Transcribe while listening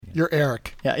You're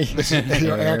Eric. Yeah.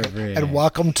 You're Eric. And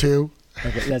welcome to...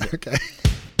 Okay, that's it. Okay.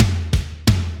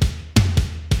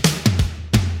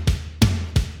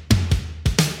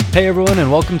 Hey everyone, and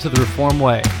welcome to The Reform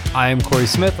Way. I am Corey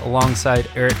Smith alongside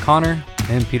Eric Connor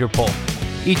and Peter Pohl.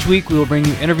 Each week we will bring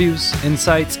you interviews,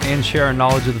 insights, and share our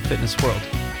knowledge of the fitness world.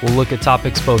 We'll look at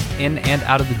topics both in and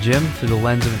out of the gym through the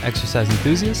lens of an exercise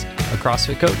enthusiast, a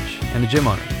CrossFit coach, and a gym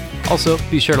owner. Also,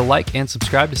 be sure to like and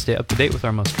subscribe to stay up to date with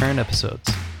our most current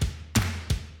episodes.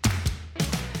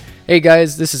 Hey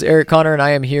guys, this is Eric Connor, and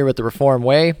I am here with The Reform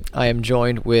Way. I am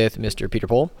joined with Mr. Peter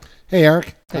Pohl. Hey,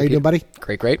 Eric. How you doing, buddy?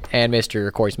 Great. And Mr.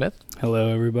 Corey Smith. Hello,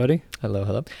 everybody.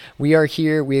 Hello. We are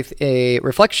here with a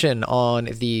reflection on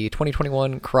the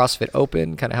 2021 CrossFit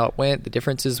Open, kind of how it went, the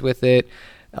differences with it,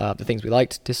 the things we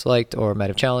liked, disliked, or might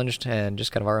have challenged, and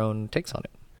just kind of our own takes on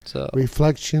it. So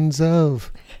reflections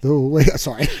of the way.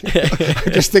 Sorry,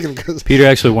 I'm just thinking because Peter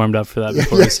actually warmed up for that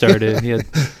before we started. He had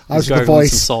I was the voice,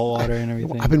 some salt water and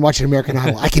everything. I've been watching American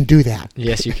Idol. I can do that.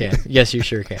 Yes, you can. Yes, you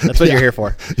sure can. That's what you're here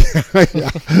for. Yeah.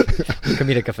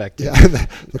 Comedic effect. Yeah,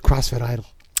 the CrossFit Idol.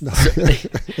 No.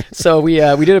 So we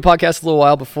did a podcast a little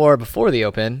while before the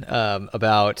Open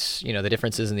about the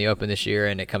differences in the Open this year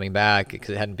and it coming back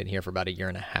because it hadn't been here for about a year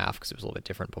and a half because it was a little bit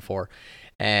different before.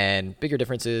 And bigger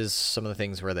differences, some of the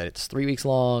things were that it's 3 weeks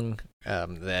long,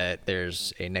 that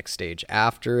there's a next stage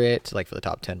after it, like for the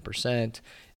top 10%,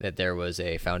 that there was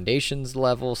a foundations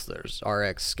level, so there's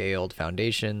RX scaled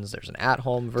foundations, there's an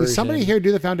at-home version. Did somebody here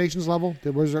do the foundations level?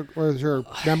 Was there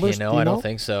members? I don't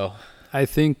think so. I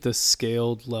think the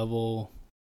scaled level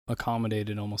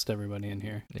accommodated almost everybody in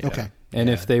here. Yeah. Okay. And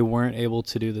if they weren't able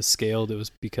to do the scaled, it was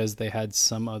because they had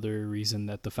some other reason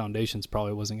that the foundations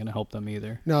probably wasn't going to help them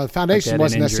either. No, the foundation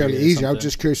wasn't necessarily easy. I was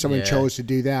just curious someone chose to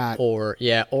do that. Or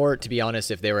to be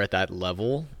honest, if they were at that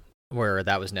level where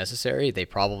that was necessary, they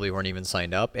probably weren't even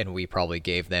signed up, and we probably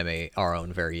gave them our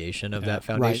own variation of that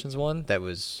foundations one. That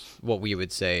was what we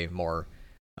would say more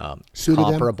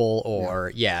comparable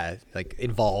or like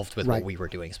involved with what we were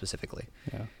doing specifically.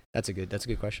 Yeah. That's a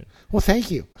good question. Well,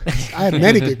 thank you. I have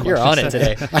many good questions. You're on it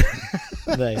today.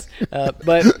 Nice.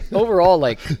 But overall,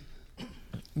 like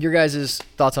your guys'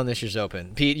 thoughts on this year's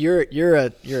Open. Pete, you're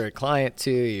a client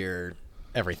too. You're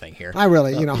everything here. I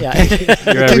really, you're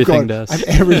everything to us. I'm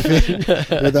everything.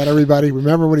 Hear that, everybody?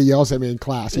 Remember when he yells at me in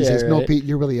class? He says, "No, Pete,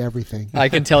 you're really everything." I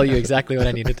can tell you exactly what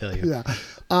I need to tell you.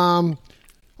 Yeah.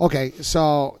 Okay,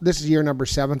 so this is year number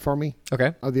 7 for me.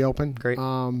 Okay. Of the Open. Great.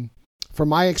 For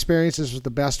my experience, this was the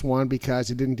best one because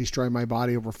it didn't destroy my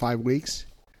body over 5 weeks.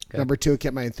 Okay. Number 2, it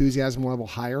kept my enthusiasm level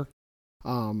higher.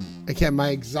 It kept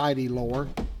my anxiety lower,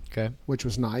 which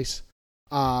was nice.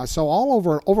 So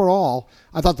overall,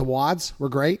 I thought the WODs were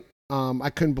great. I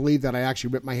couldn't believe that I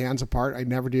actually ripped my hands apart. I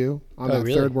never do on that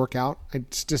third workout. I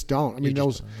just don't. I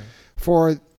mean,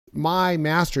 for my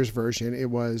master's version, it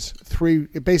was 3.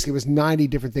 It basically was 90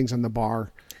 different things on the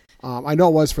bar. I know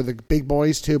it was for the big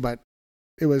boys too, but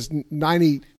it was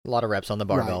 90. A lot of reps on the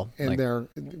barbell. Right.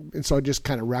 And so I just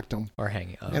kind of wrecked them. Or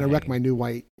hanging. And I wrecked my new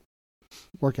white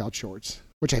workout shorts,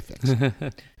 which I fixed. And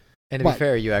to be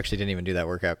fair, you actually didn't even do that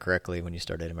workout correctly when you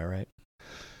started. Am I right?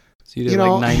 So you did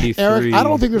like 93. Eric, I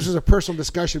don't think this was a personal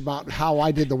discussion about how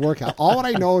I did the workout. All that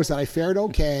I know is that I fared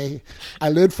okay. I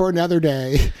lived for another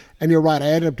day. And you're right. I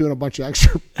ended up doing a bunch of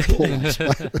extra pull-ups.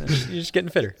 You're just getting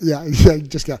fitter. Yeah.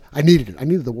 I needed it. I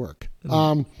needed the work.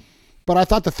 Mm-hmm. But I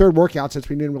thought the third workout, since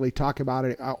we didn't really talk about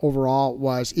it overall,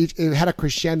 it had a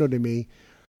crescendo to me.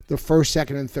 The first,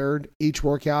 second, and third, each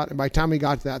workout. And by the time we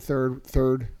got to that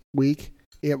third week,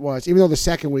 it was, even though the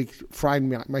second week fried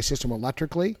my system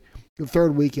electrically, the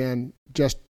third weekend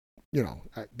just,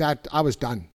 that I was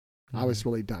done. Mm-hmm. I was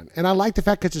really done. And I like the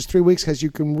fact that it's 3 weeks because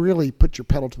you can really put your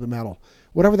pedal to the metal,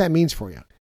 whatever that means for you.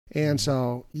 And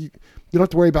so you don't have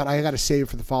to worry about, I got to save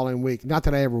for the following week. Not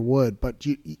that I ever would, but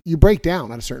you break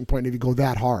down at a certain point if you go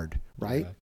that hard, right?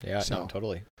 Yeah, no,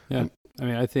 totally. Yeah. I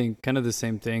mean, I think kind of the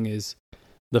same thing is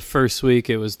the first week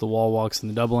it was the wall walks and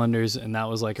the double unders, and that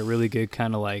was like a really good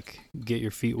kind of like get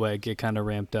your feet wet, get kind of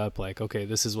ramped up, like, okay,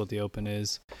 this is what the Open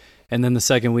is. And then the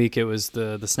second week it was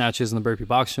the snatches and the burpee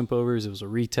box jump overs. It was a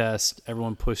retest.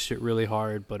 Everyone pushed it really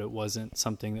hard, but it wasn't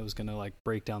something that was going to like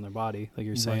break down their body, like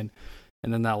you're saying.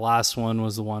 And then that last one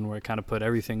was the one where it kind of put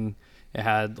everything. It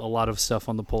had a lot of stuff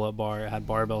on the pull-up bar. It had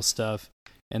barbell stuff.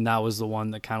 And that was the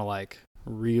one that kind of like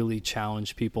really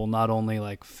challenged people, not only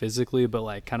like physically, but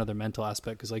like kind of their mental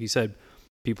aspect. Because like you said,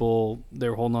 people, they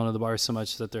were holding onto the bar so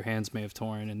much that their hands may have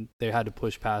torn, and they had to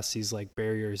push past these like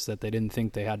barriers that they didn't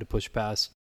think they had to push past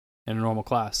in a normal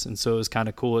class. And so it was kind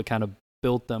of cool. It kind of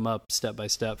built them up step by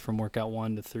step from workout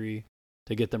 1 to 3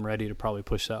 to get them ready to probably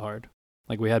push that hard.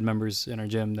 Like we had members in our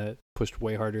gym that pushed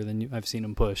way harder than I've seen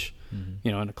them push,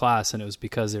 in a class. And it was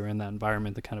because they were in that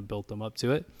environment that kind of built them up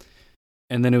to it.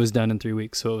 And then it was done in 3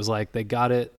 weeks. So it was like they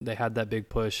got it, they had that big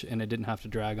push, and it didn't have to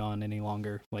drag on any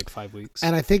longer, like 5 weeks.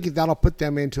 And I think that'll put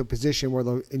them into a position where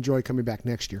they'll enjoy coming back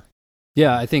next year.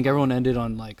 Yeah, I think everyone ended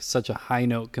on like such a high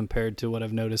note compared to what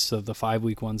I've noticed of the 5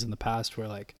 week ones in the past, where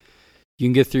like you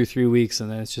can get through 3 weeks and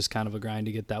then it's just kind of a grind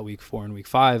to get that week 4 and week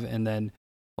 5. And then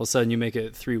all of a sudden you make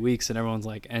it 3 weeks and everyone's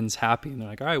like ends happy and they're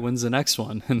like, all right, when's the next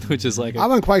one? And which is like, I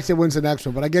wouldn't quite say when's the next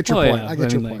one, but I get your point. Yeah. I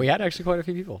get your point. We had actually quite a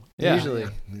few people. Yeah. Usually.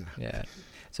 Yeah.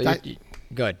 So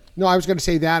go ahead. No, I was going to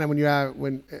say that. And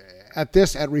when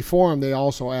at Reform, they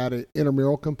also add an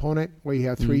intramural component where you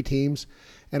have 3 teams.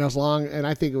 And and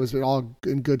I think it was all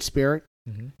in good spirit,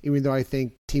 even though I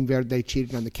think Team Verde, they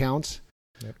cheated on the counts.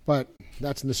 Yep. But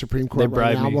that's in the Supreme Court they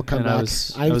bribed right now. me, We'll come and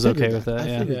back. I was okay with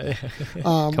that. Yeah.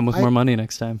 Come with more money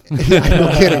next time. Yeah, no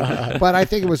kidding. But I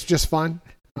think it was just fun.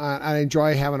 I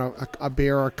enjoy having a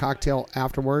beer or a cocktail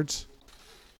afterwards.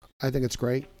 I think it's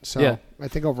great. So I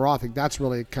think overall, I think that's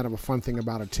really kind of a fun thing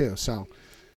about it too. So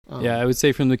I would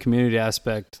say from the community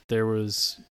aspect, there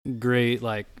was great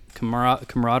like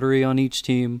camaraderie on each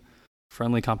team,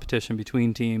 friendly competition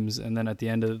between teams, and then at the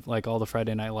end of like all the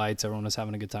Friday night lights, everyone was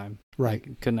having a good time. Right.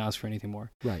 Like, couldn't ask for anything more.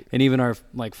 Right. And even our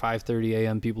like 5:30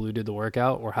 a.m. people who did the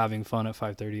workout were having fun at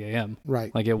 5:30 a.m.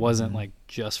 Right. Like it wasn't like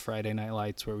just Friday night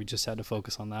lights where we just had to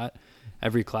focus on that.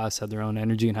 Every class had their own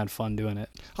energy and had fun doing it.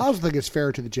 I also think it's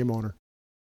fair to the gym owner.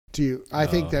 I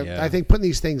think putting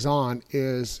these things on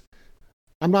is,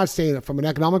 I'm not saying it from an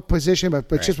economic position,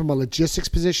 but just from a logistics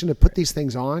position, to put these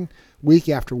things on week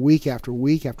after week after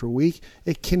week after week,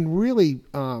 it can really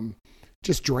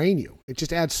just drain you. It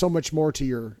just adds so much more to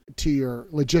your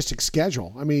logistics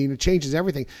schedule. I mean, it changes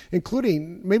everything,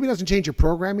 including, maybe it doesn't change your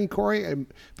programming, Corey,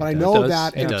 but I know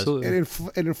that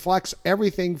it inflects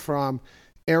everything from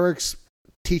Eric's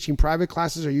teaching private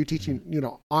classes or you teaching,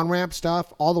 on-ramp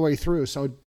stuff all the way through.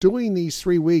 So doing these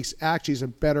 3 weeks actually is a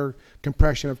better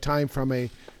compression of time from a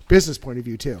business point of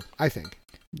view too, I think.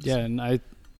 Yeah, and I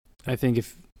think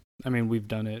we've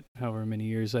done it however many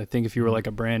years. I think if you were like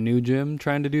a brand new gym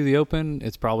trying to do the open,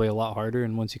 it's probably a lot harder.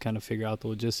 And once you kind of figure out the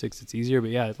logistics, it's easier.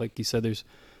 But yeah, like you said, there's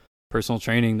personal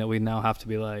training that we now have to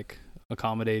be like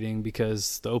accommodating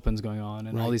because the open's going on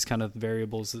and all these kind of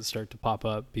variables that start to pop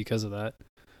up because of that.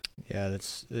 Yeah,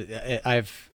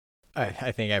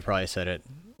 I think I probably said it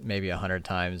maybe 100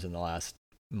 times in the last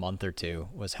month or two,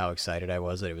 was how excited I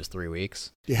was that it was 3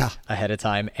 weeks ahead of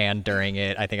time and during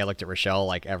it. I think I looked at Rochelle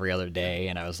like every other day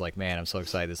and I was like, man, I'm so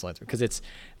excited this length, because it's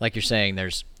like you're saying,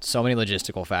 there's so many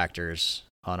logistical factors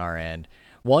on our end.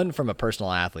 One, from a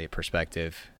personal athlete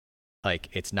perspective, like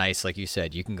it's nice, like you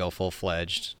said, you can go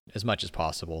full-fledged as much as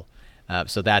possible.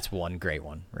 So that's one great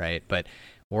one, right? But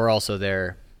we're also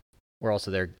there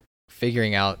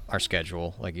figuring out our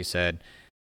schedule, like you said,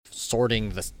 sorting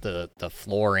the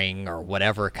flooring or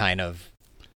whatever kind of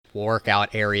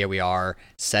workout area we are,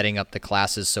 setting up the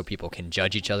classes so people can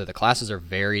judge each other. The classes are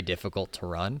very difficult to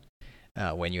run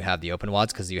when you have the open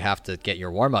WODs, because you have to get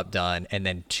your warm-up done and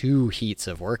then 2 heats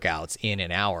of workouts in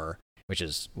an hour, which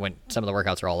is when some of the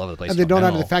workouts are all over the place. And they don't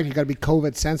have the fact you got to be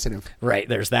COVID sensitive. Right.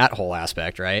 There's that whole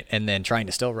aspect, right? And then trying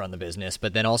to still run the business.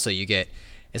 But then also you get,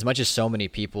 as much as so many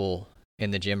people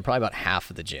in the gym, probably about half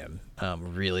of the gym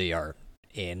really are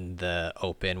in the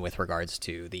open with regards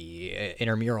to the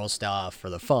intramural stuff or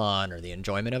the fun or the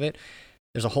enjoyment of it.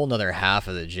 There's a whole nother half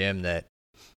of the gym that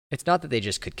it's not that they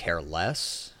just could care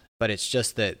less, but it's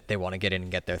just that they want to get in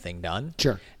and get their thing done.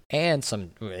 Sure. And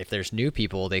if there's new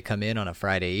people, they come in on a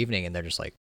Friday evening and they're just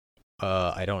like,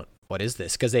 what is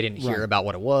this? Because they didn't hear about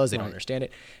what it was. They don't understand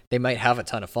it. They might have a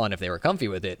ton of fun if they were comfy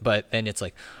with it, but then it's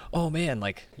like, oh man,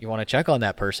 like you want to check on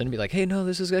that person and be like, hey, no,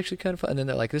 this is actually kind of fun. And then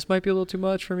they're like, this might be a little too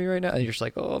much for me right now. And you're just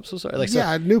like, oh, I'm so sorry.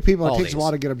 Like, new people, it takes a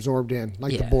while to get absorbed in,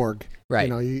 like the Borg. Right.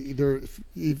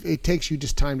 It takes you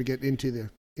just time to get into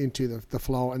the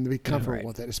flow and to be comfortable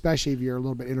with it, especially if you're a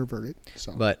little bit introverted.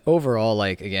 So, but overall,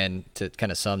 like again, to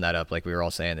kind of sum that up, like we were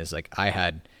all saying, is like I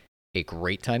had a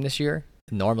great time this year.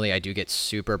 Normally I do get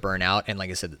super burnout, and like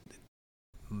I said,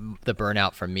 the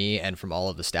burnout from me and from all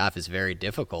of the staff is very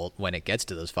difficult when it gets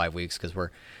to those 5 weeks, because we're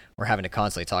having to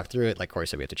constantly talk through it. Like Corey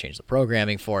said, we have to change the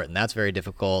programming for it, and that's very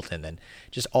difficult. And then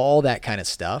just all that kind of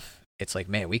stuff. It's like,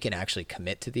 man, we can actually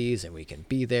commit to these and we can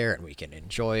be there and we can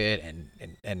enjoy it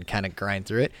and kind of grind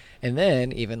through it. And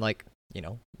then even like,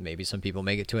 maybe some people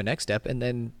make it to a next step, and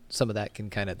then some of that can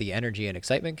kind of, the energy and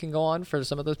excitement can go on for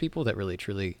some of those people that really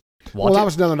truly want that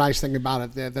was another nice thing about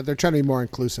it, that they're trying to be more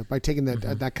inclusive by taking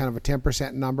that kind of a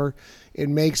 10% number. It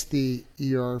makes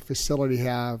your facility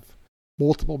have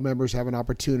multiple members have an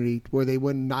opportunity where they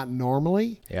would not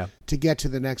normally to get to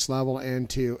the next level and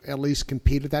to at least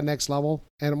compete at that next level.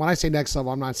 And when I say next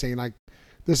level, I'm not saying like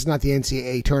this is not the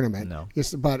NCAA tournament. No.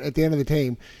 But at the end of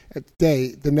the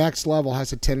day, the next level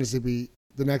has a tendency to be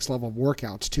the next level of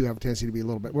workouts too have a tendency to be a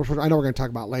little bit, which I know we're going to talk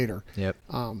about later. Yep.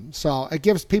 So it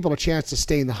gives people a chance to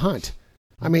stay in the hunt.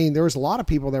 I mean, there was a lot of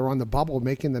people that were on the bubble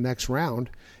making the next round,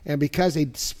 and because they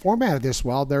formatted this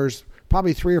well, there's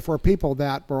probably 3 or 4 people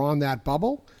that were on that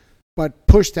bubble, but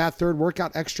pushed that third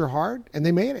workout extra hard, and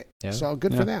they made it. Yeah. So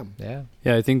good for them. Yeah.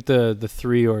 Yeah, I think the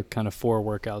 3 or kind of 4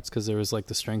 workouts, because there was like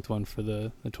the strength one for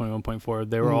the 21.4,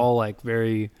 they were all like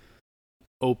very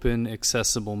open,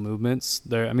 accessible movements.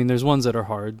 There's ones that are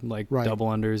hard, like double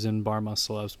unders and bar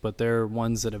muscle ups, but there are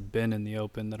ones that have been in the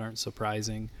open that aren't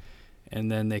surprising. And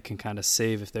then they can kind of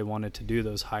save if they wanted to do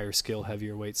those higher skill,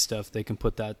 heavier weight stuff. They can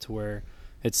put that to where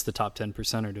it's the top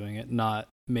 10% are doing it, not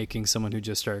making someone who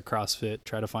just started CrossFit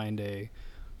try to find a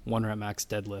 1 rep max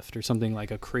deadlift or something like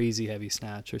a crazy heavy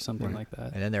snatch or something like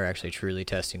that. And then they're actually truly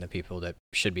testing the people that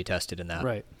should be tested in that.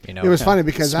 Right. You know, it was funny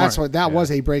because Smart. that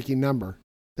was a breaking number.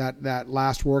 That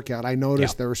last workout, I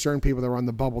noticed there were certain people that were on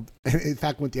the bubble. In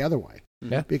fact, went the other way.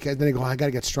 Yeah. Because then they go, I got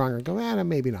to get stronger. I go,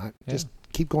 maybe not. Yeah. Just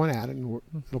keep going at it, and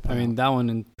it'll play out. That one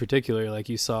in particular, like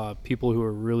you saw people who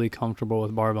were really comfortable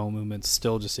with barbell movements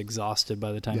still just exhausted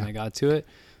by the time they got to it.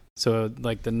 So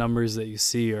like the numbers that you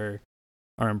see are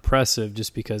impressive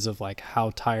just because of like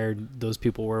how tired those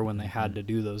people were when they had to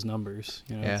do those numbers.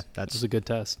 You know, that's a good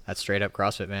test. That's straight up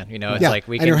CrossFit, man. You know, it's like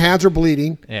and your hands are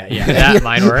bleeding. Yeah,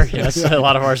 mine were. Yes, a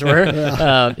lot of ours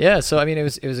were. So I mean, it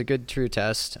was a good true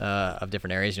test of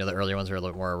different areas. You know, the earlier ones were a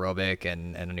little more arobic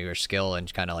and a newer skill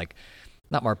and kind of like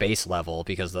not more base level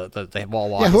because the wall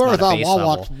walk. Yeah, whoever is not thought a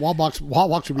base wall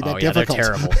walks would be that difficult?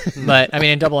 They're terrible. But I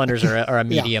mean, double unders are a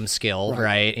medium skill,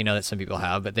 right? You know, that some people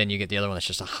have. But then you get the other one that's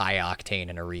just a high octane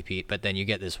and a repeat. But then you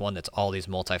get this one that's all these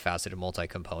multifaceted,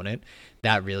 multi-component.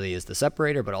 That really is the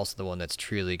separator, but also the one that's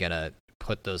truly gonna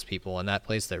put those people in that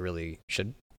place that really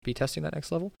should be testing that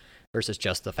next level versus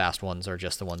just the fast ones or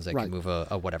just the ones that can move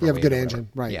a whatever. You have a good engine,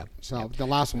 right? Yeah. So the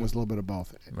last one was a little bit of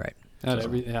both, right? I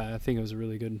think it was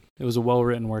it was a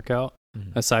well-written workout,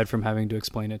 aside from having to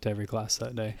explain it to every class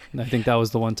that day. And I think that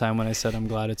was the one time when I said, I'm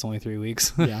glad it's only 3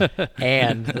 weeks. Yeah.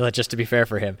 And just to be fair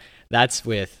for him, that's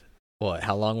with what?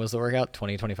 How long was the workout?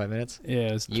 20, 25 minutes?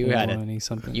 Yeah, it was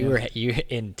something. You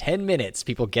in 10 minutes,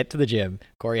 people get to the gym.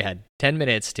 Corey had 10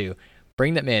 minutes to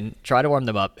bring them in, try to warm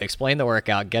them up, explain the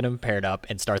workout, get them paired up,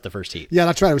 and start the first heat. Yeah,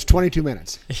 that's right. It was 22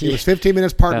 minutes. It was 15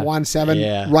 minutes part 1,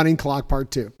 7 running clock part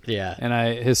 2. Yeah. And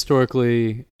I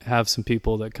historically have some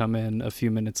people that come in a few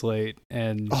minutes late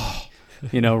and,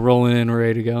 rolling in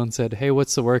ready to go and said, hey,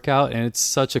 what's the workout? And it's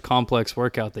such a complex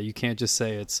workout that you can't just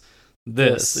say it's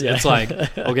this. Yeah. It's like,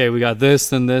 okay, we got this,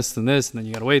 then this, then this, and then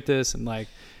you got to wait this.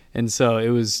 And so it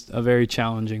was a very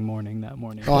challenging morning that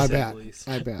morning. Oh, I bet.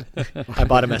 I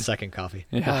bought him a second coffee.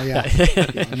 Yeah. Oh,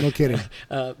 yeah. No kidding.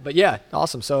 But yeah,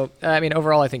 awesome. So, I mean,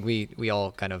 overall, I think we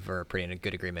all kind of are pretty in a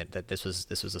good agreement that this was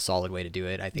a solid way to do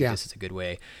it. I think this is a good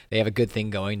way. They have a good thing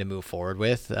going to move forward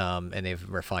with, and they've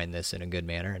refined this in a good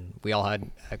manner. And we all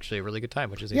had actually a really good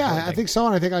time, which is I think so.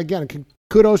 And I think, again,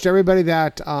 kudos to everybody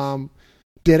that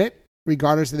did it,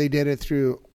 regardless if they did it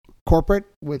through corporate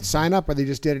with sign up or they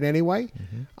just did it anyway.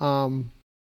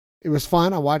 It was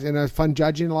fun. I watched, and it was fun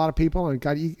judging a lot of people. And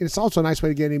it's also a nice way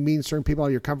to get in meeting certain people out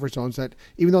of your comfort zones that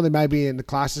even though they might be in the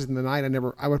classes in the night,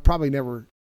 I would probably never,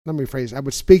 let me rephrase, I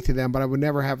would speak to them, but I would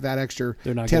never have that extra.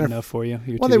 They're not good enough for you.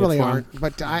 Well, they really aren't.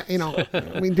 But do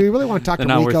you really want to talk to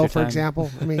Rico, for example?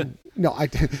 I mean, no.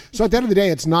 So at the end of the day,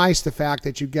 it's nice the fact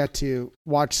that you get to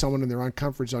watch someone in their own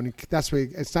comfort zone. It's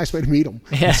a nice way to meet them.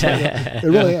 It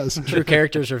really is. True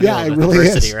characters revealed. Yeah, it really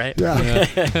is. Right?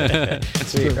 Yeah.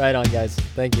 Sweet. Right on, guys.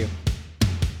 Thank you.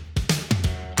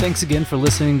 Thanks again for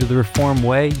listening to The Reform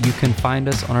Way. You can find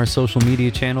us on our social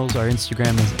media channels. Our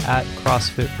Instagram is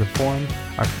 @CrossFit Reform.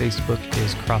 Our Facebook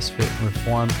is CrossFit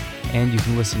Reform. And you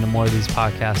can listen to more of these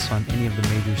podcasts on any of the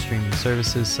major streaming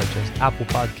services such as Apple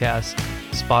Podcasts,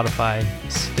 Spotify,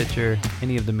 Stitcher,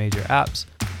 any of the major apps,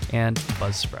 and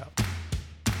Buzzsprout.